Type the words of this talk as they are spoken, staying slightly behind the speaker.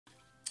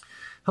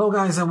Hello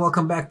guys and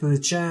welcome back to the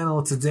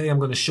channel. Today I'm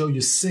going to show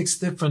you 6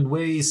 different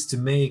ways to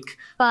make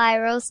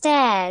spiral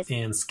stairs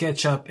in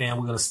SketchUp, and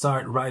we're going to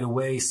start right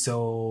away,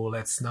 so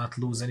let's not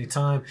lose any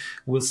time.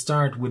 We'll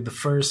start with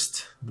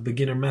the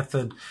beginner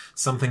method,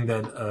 something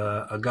that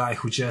a guy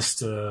who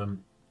just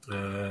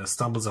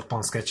stumbles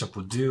upon SketchUp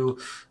would do,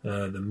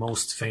 the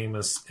most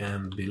famous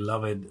and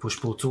beloved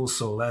push-pull tool.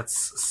 So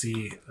let's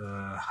see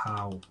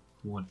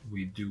what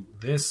we do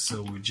this.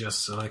 So we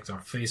just select our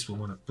face, we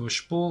want to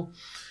push-pull,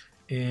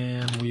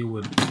 and we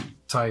would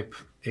type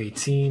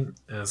 18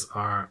 as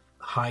our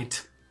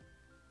height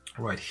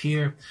right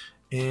here,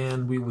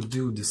 and we would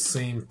do the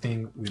same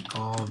thing with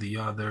all the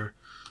other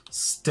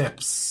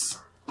steps.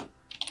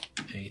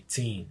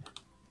 18.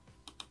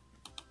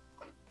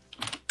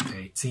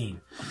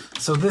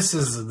 So this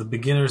is the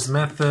beginner's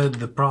method.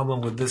 The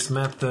problem with this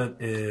method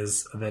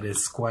is that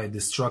it's quite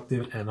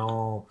destructive, and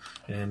all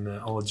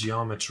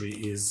geometry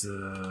is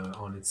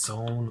on its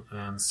own,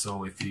 and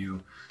so if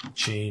you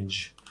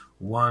change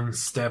one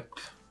step,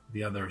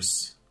 the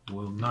others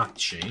will not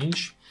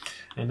change.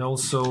 And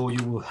also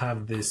you will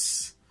have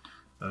this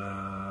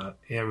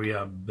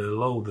area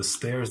below the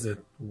stairs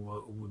that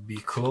would be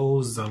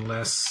closed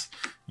unless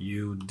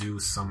you do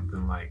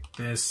something like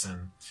this,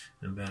 and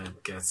then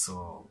it gets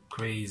all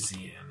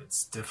crazy and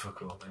it's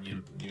difficult, and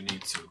you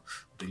need to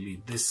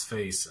delete this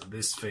face and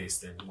this face.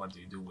 Then what do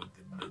you do with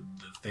the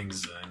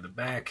things in the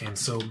back? And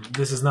so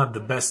this is not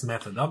the best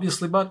method,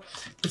 obviously, but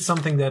it's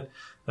something that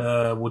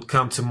would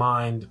come to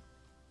mind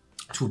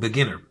to a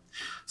beginner.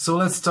 So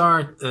let's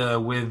start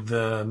with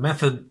the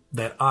method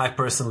that I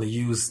personally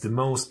use the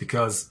most,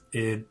 because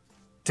it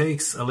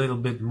takes a little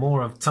bit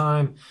more of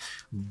time,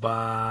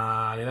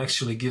 but it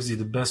actually gives you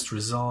the best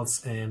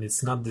results, and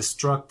it's not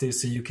destructive,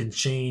 so you can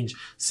change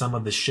some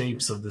of the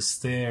shapes of the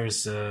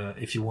stairs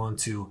if you want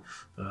to,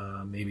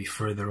 maybe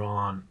further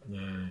on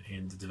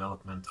in the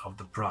development of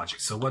the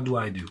project. So what do?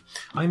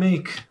 I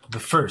make the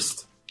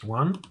first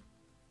one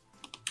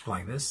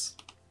like this,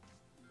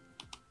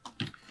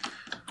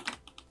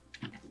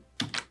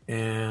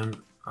 and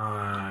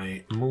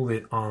I move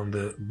it on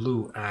the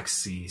blue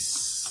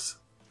axis,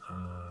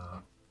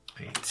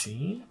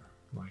 18,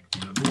 like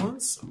the other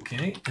ones.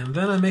 Okay, and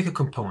then I make a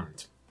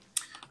component.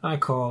 I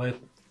call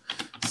it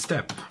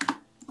step,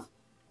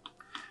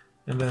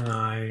 and then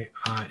I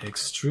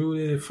extrude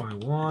it if I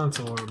want,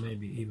 or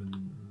maybe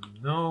even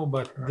no.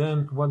 But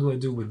then what do I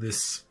do with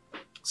this?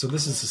 So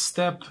this is a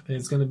step, and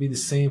it's going to be the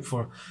same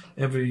for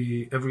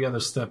every other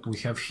step we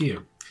have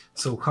here.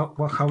 So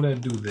how do I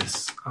do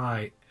this?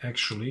 I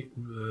actually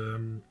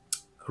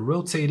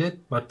rotate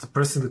it, but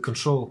pressing the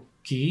Control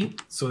key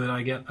so that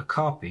I get a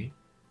copy.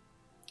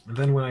 And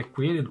then when I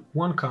created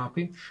one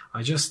copy,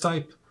 I just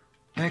type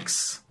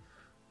X,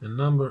 the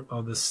number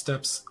of the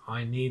steps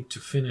I need to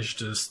finish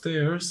the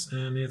stairs,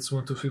 and it's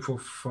 1, 2, 3, 4,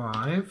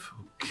 5.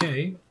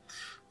 Okay,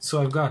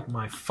 so I've got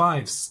my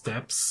 5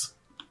 steps.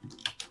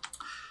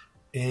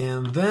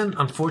 And then,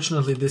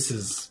 unfortunately, this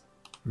is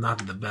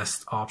not the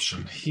best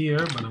option here,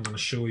 but I'm going to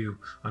show you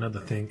another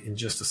thing in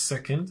just a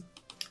second.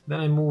 Then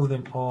I move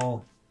them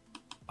all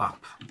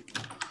up.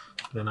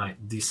 Then I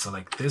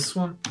deselect this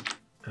one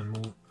and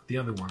move the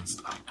other ones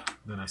up.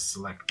 Then I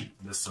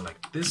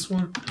deselect this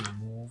one and I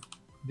move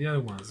the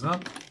other ones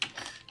up.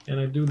 And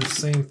I do the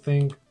same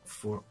thing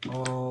for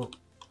all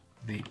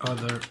the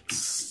other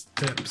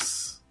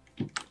steps.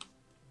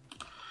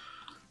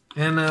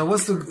 And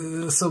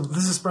so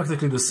this is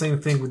practically the same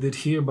thing we did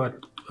here,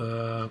 but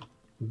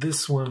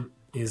this one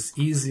is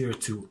easier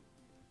to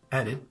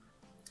edit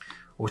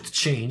or to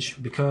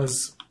change,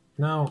 because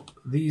now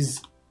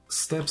these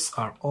steps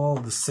are all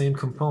the same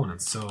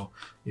components. So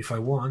if I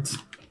want,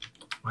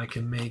 I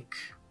can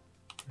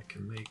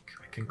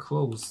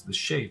close the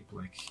shape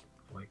like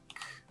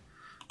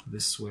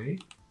this way.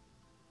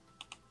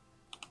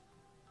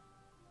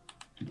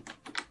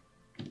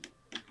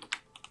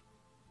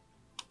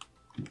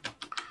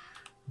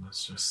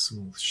 Let's just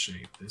smooth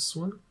shape this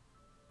one.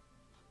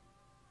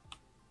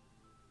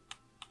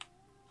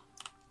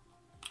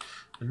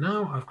 And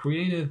now I've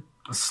created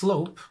a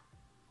slope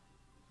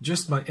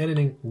just by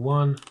editing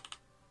one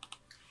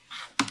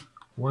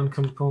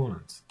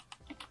component,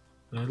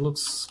 and it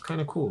looks kind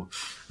of cool.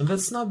 And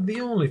that's not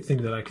the only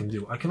thing that I can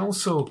do. I can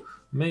also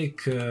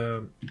make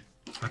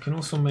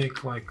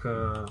like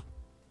a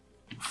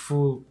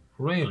full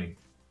railing,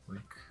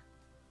 like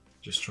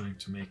just trying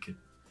to make it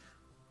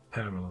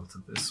parallel to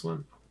this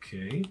one.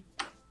 Okay,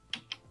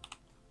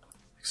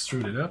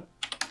 extrude it up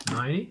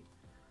 90,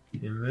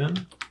 and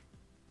then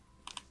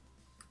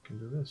I can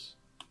do this.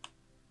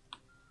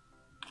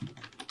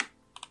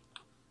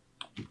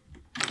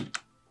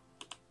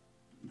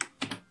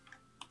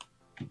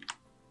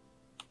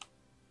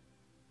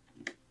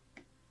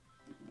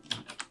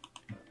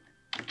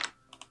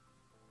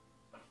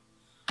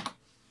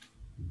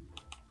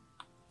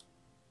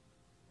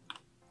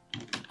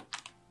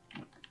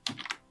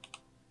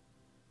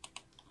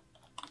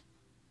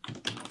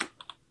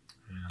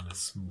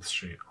 Smooth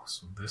shape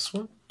also this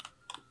one.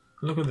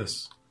 Look at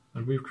this,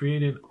 and we've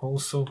created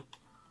also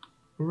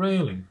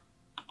railing.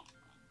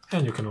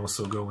 And you can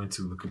also go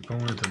into the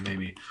component and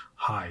maybe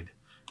hide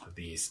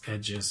these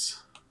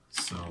edges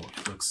so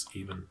it looks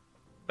even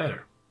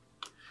better.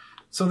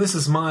 So this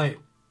is my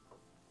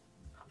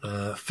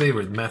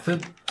favorite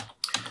method,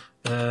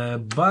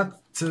 but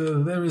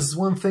there is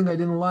one thing I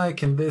didn't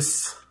like in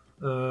this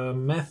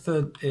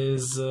method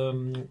is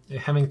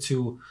having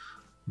to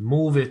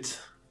move it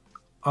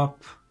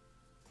up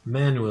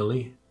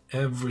manually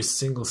every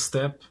single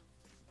step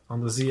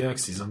on the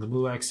z-axis, on the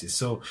blue axis.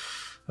 So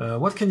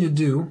what can you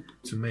do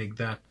to make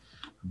that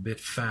a bit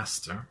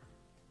faster?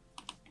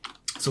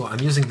 So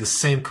I'm using the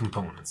same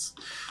components,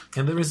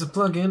 and there is a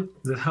plugin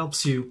that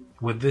helps you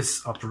with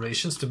these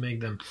operations to make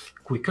them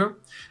quicker,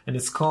 and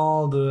it's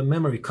called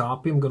Memory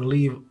Copy. I'm going to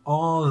leave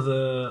all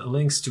the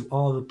links to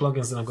all the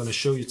plugins that I'm going to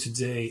show you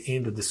today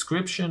in the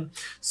description,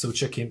 so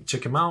check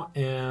them out.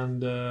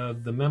 And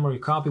the Memory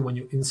Copy, when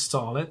you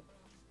install it,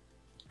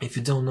 if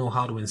you don't know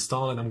how to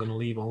install it, I'm going to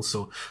leave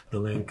also the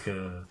link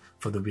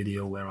for the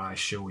video where I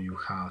show you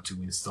how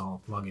to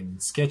install plugin in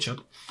SketchUp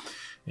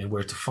and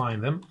where to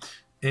find them.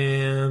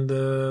 And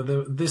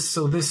this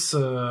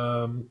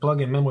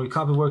plugin Memory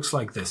Copy works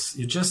like this.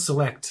 You just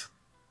select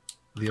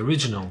the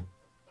original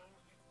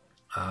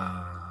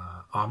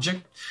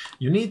object.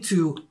 You need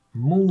to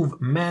move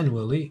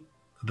manually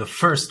the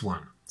first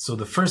one. So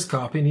the first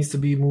copy needs to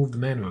be moved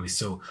manually.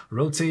 So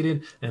rotate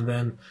it and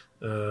then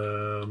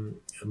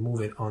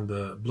move it on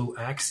the blue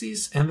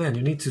axis. And then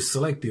you need to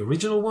select the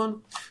original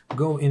one,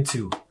 go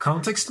into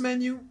context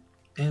menu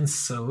and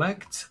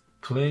select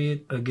play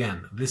it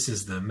again. This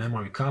is the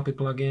Memory Copy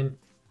plugin,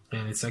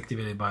 and it's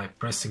activated by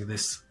pressing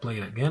this play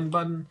it again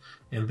button,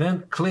 and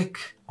then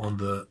click on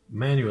the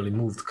manually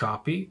moved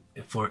copy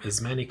for as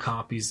many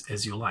copies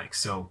as you like.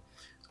 So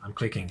I'm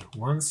clicking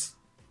once,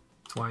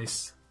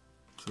 twice,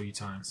 3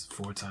 times,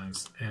 4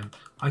 times, and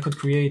I could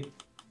create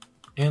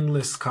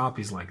endless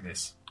copies like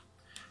this.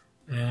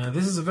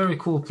 This is a very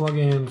cool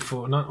plugin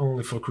for not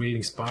only for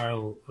creating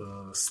spiral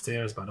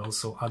stairs, but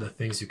also other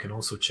things. You can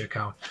also check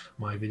out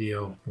my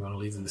video. I'm going to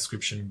leave the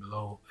description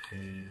below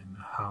and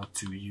how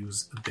to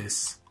use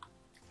this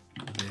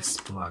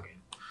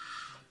plugin.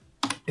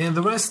 And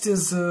the rest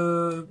is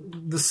the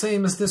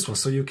same as this one.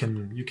 So you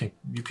can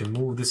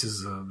move. This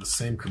is the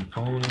same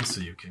component, so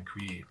you can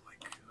create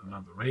like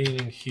another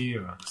railing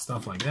here,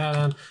 stuff like that,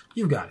 and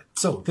you've got it.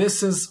 So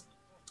this is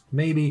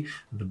maybe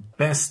the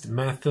best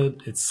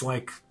method. It's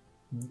like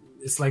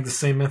the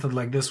same method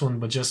like this one,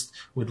 but just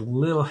with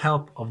little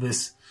help of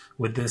this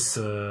with this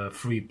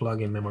free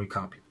plugin Memory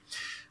Copy.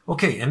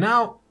 Okay, and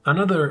now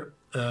another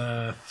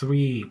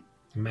 3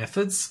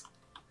 methods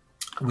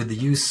with the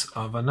use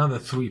of another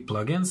 3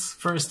 plugins.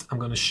 First, I'm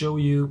going to show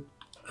you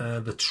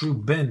the true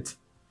bend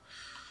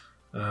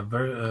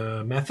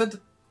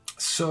method.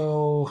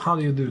 So how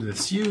do you do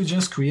this? You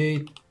just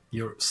create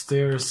your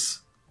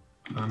stairs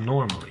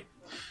normally.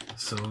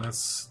 So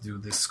let's do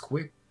this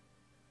quick.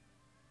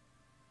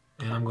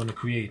 And I'm going to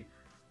create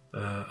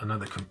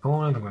another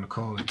component. I'm going to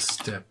call it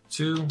step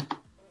 2,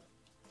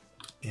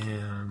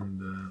 and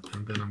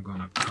then I'm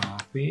going to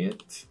copy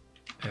it.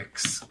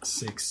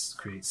 X6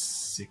 creates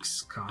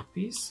 6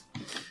 copies,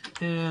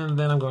 and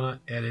then I'm going to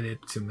edit it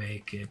to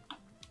make it.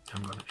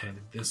 I'm going to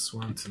edit this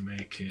one to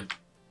make it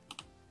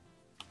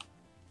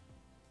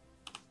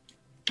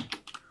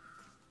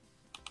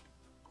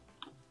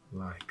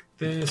like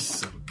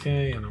this.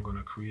 Okay, and I'm going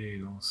to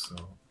create also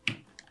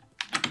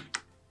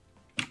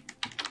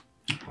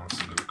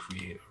going to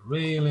create a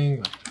railing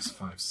like this,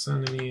 5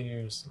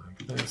 centimeters,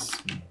 like this.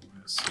 Move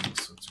this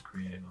also to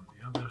create it on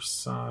the other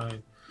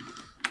side,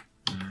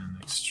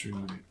 and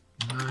extrude it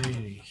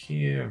 90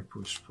 here,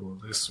 push pull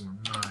this one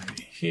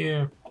 90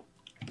 here,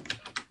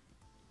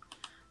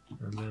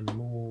 and then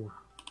move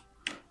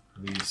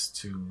these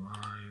 2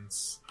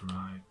 lines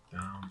right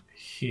down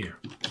here.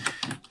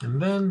 And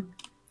then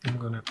I'm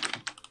going to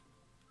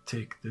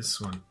take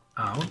this one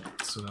out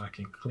so that I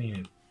can clean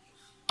it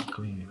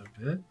a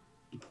bit.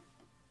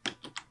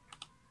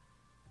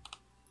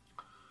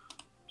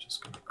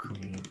 Just going to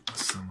clean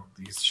some of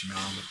these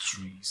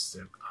geometries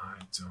that I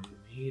don't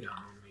need. I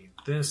don't need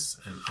this,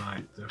 and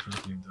I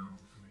definitely don't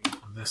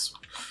need this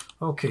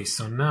one. Okay,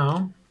 so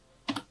now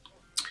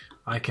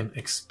I can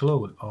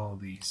explode all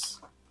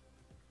these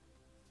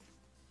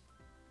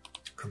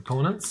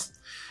components,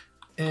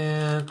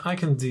 and I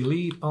can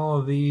delete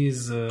all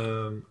these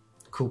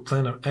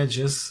coplanar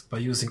edges by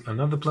using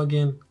another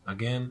plugin.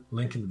 Again,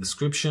 link in the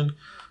description.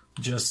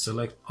 Just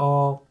select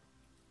all,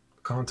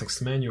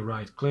 context menu,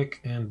 right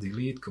click, and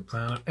delete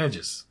coplanar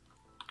edges.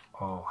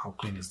 Oh, how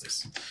clean is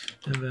this?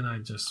 And then I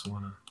just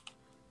want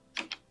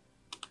to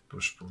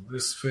push pull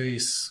this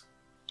face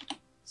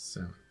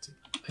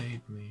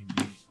 78 maybe,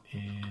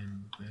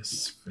 and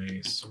this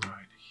face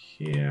right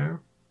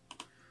here.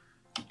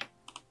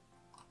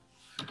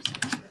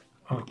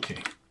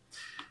 Okay,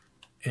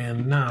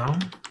 and now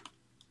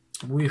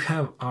we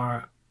have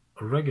our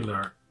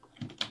regular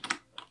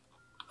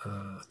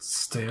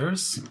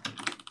stairs.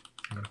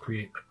 I'm going to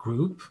create a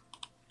group.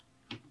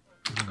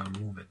 I'm going to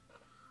move it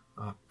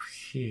up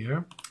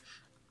here,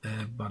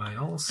 but I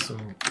also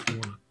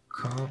want to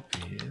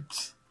copy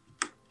it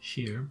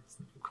here.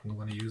 I'm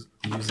going to be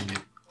using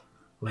it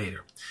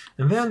later.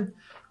 And then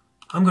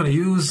I'm going to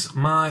use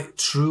my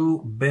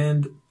True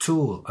Bend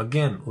tool.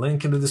 Again,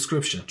 link in the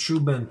description. True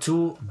Bend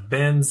tool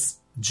bends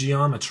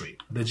geometry.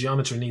 The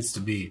geometry needs to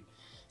be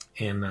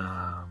in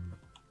a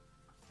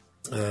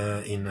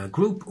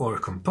group or a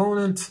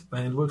component,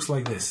 and it works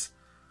like this.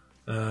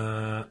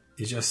 You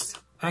just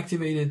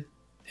activate it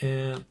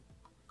and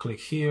click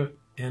here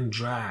and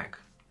drag,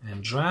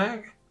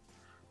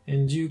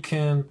 and you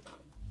can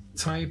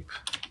type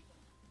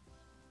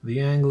the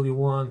angle you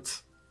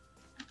want,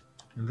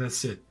 and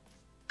that's it.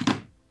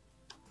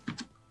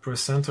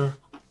 Press enter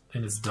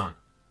and it's done.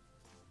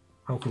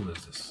 How cool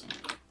is this?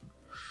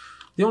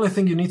 The only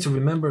thing you need to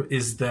remember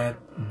is that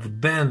the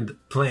bend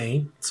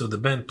plane, so the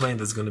bend plane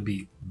that's going to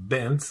be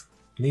bent,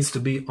 needs to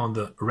be on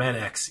the red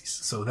axis.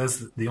 So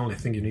that's the only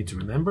thing you need to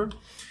remember.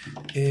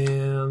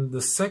 And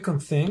the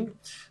second thing,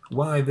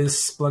 why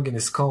this plugin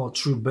is called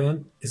True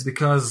Bend, is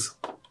because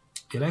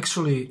it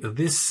actually,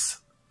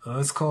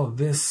 let's call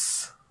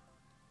this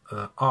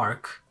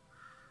arc,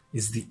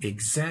 is the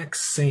exact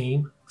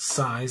same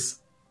size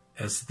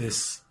as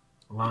this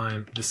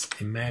line, this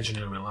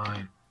imaginary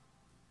line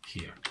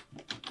here.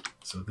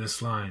 So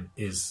this line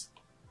is,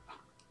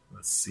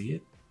 let's see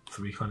it,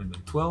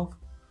 312,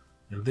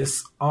 and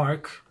this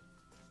arc,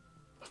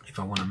 if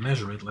I want to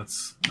measure it,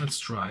 let's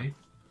try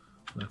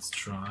to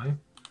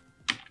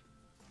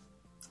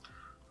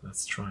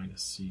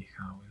see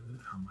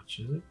how much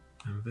is it,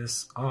 and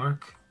this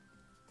arc,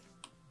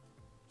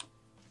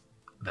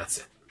 that's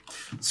it.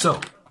 So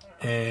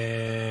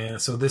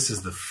this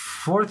is the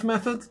fourth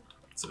method,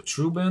 so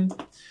True Bend.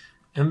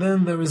 And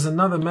then there is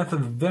another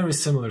method very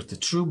similar to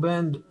True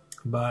Bend,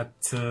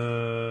 but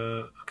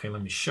okay,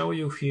 let me show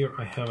you here.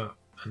 I have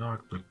an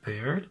arc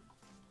prepared.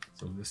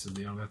 So this is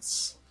the arc.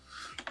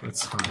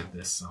 Let's hide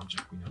this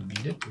object. We don't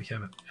need it. We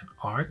have an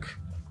arc.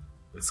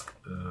 It's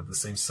the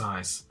same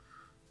size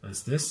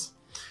as this,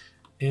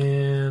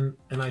 and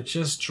I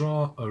just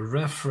draw a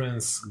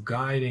reference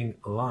guiding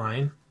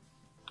line.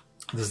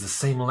 This is the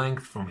same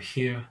length from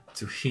here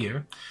to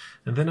here,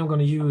 and then I'm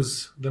going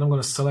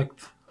to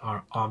select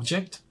our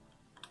object,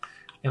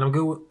 and I'm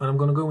going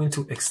to go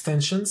into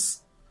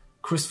extensions,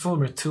 Chris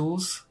Fulmer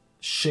tools,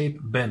 shape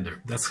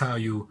bender. That's how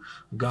you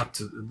got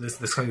to this.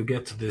 That's how you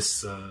get to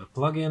this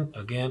plugin.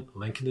 Again,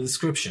 link in the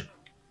description.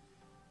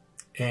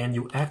 And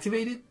you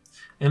activate it,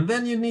 and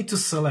then you need to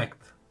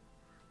select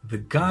the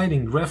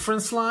guiding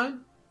reference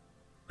line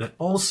that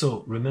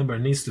also, remember,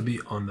 needs to be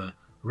on the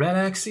red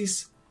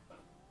axis,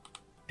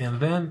 and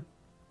then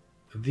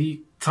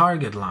the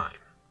target line.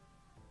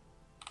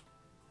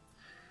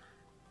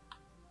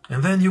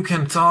 And then you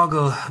can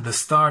toggle the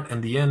start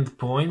and the end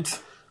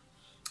point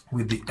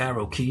with the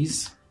arrow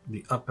keys,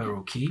 the up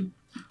arrow key,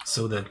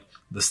 so that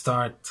the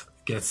start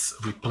gets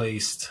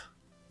replaced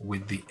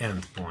with the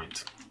end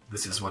point.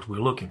 This is what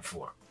we're looking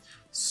for.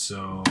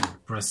 So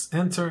press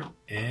enter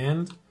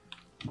and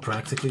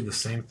practically the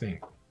same thing.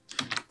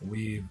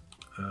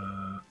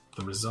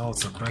 The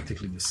results are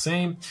practically the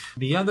same.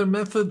 The other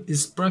method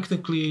is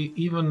practically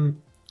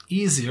even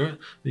easier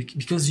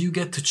because you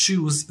get to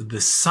choose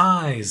the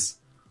size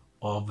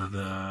of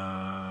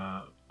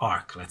the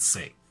arc, let's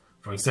say.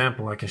 For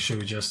example, I can show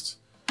you just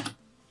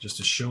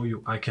to show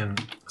you, I can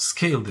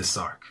scale this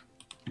arc.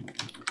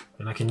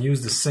 And I can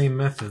use the same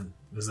method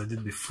as I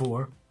did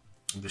before,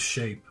 the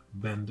shape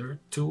bender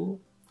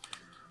tool.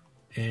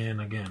 And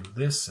again,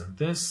 this and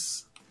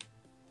this.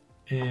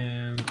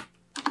 And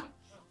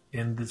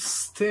the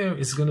stair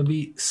is going to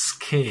be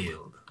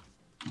scaled.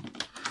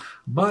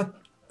 But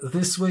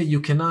this way you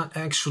cannot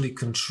actually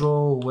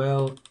control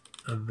well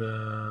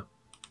the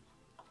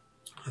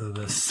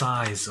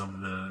size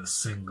of the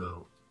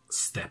single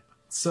step.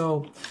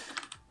 So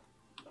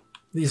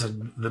these are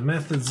the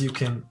methods. You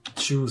can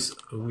choose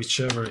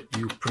whichever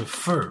you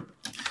prefer.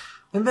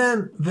 And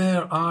then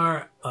there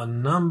are a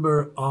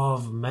number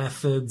of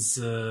methods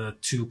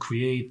to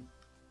create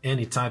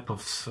any type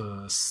of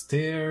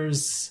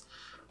stairs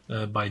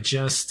by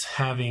just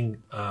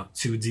having a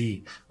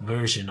 2D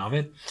version of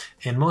it.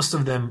 And most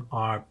of them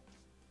are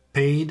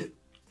paid.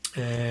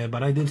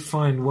 But I did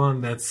find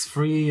one that's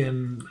free,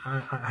 and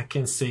I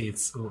can't say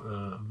it's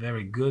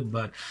very good,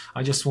 but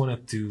I just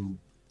wanted to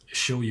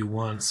show you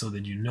one so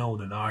that you know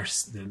that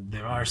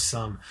there are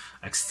some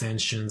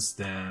extensions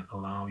that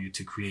allow you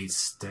to create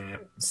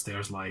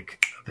stairs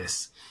like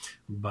this.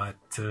 But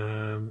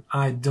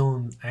I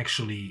don't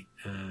actually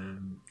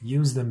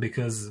use them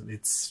because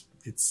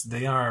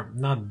they are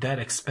not that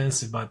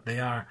expensive, but they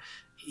are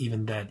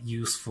even that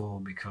useful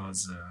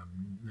because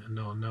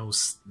no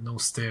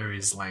stair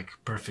is like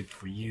perfect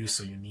for you,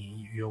 so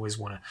you always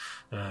want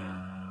to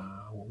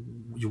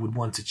you would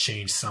want to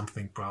change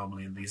something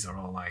probably, and these are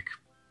all like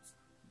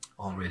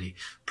already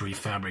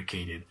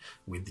prefabricated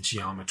with the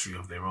geometry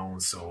of their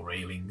own, so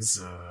railings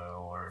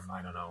or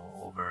I don't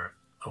know,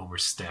 over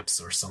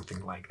steps or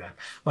something like that.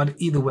 But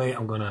either way,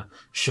 I'm gonna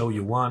show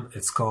you one.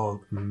 It's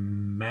called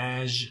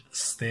MAJ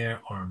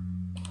Stair or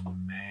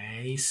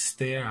MAJ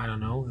Stair. I don't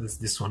know.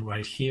 This one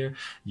right here.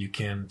 You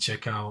can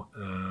check out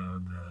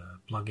the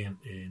plugin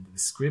in the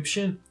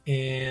description,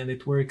 and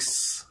it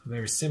works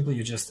very simply.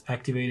 You just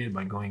activate it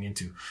by going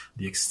into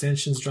the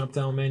extensions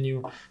drop-down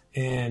menu,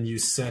 and you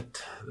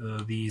set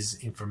these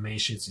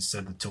informations. You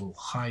set the total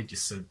height, you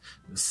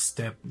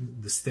set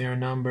the stair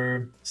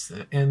number,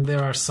 and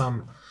there are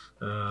some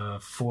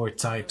 4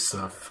 types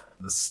of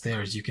the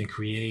stairs you can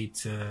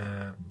create.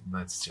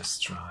 Let's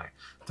just try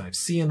type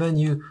C, and then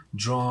you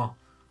draw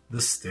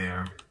the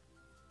stair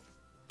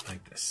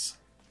like this.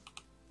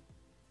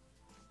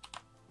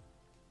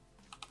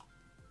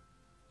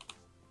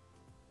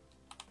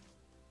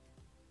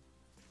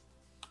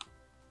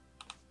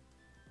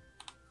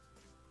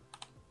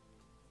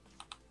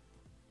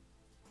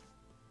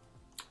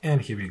 And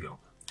here we go.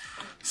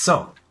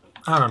 So,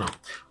 I don't know.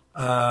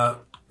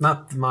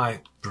 Not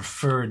my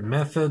preferred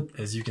method.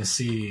 As you can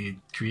see, it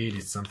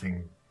created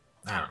something,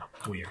 I don't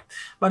know, weird.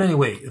 But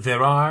anyway,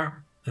 there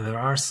are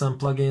some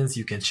plugins.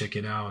 You can check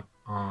it out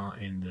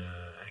in the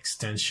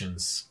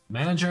extensions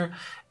manager.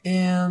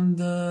 And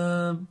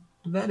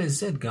that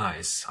is it,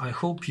 guys. I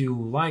hope you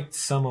liked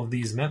some of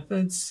these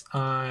methods.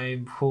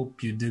 I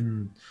hope you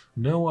didn't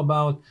know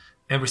about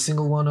every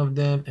single one of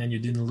them and you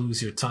didn't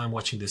lose your time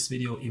watching this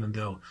video, even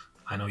though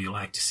I know you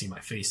like to see my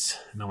face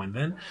now and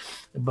then.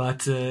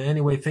 But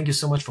anyway, thank you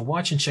so much for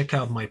watching. Check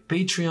out my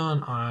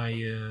Patreon.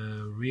 I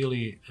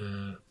really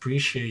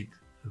appreciate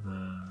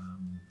the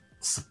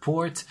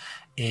support,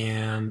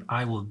 and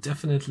I will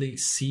definitely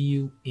see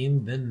you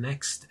in the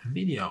next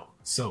video.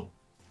 So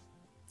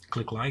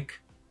click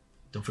like.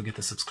 Don't forget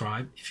to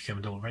subscribe if you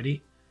haven't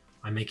already.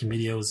 I'm making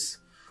videos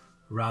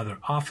rather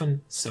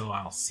often, so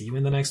I'll see you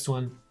in the next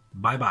one.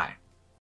 Bye bye.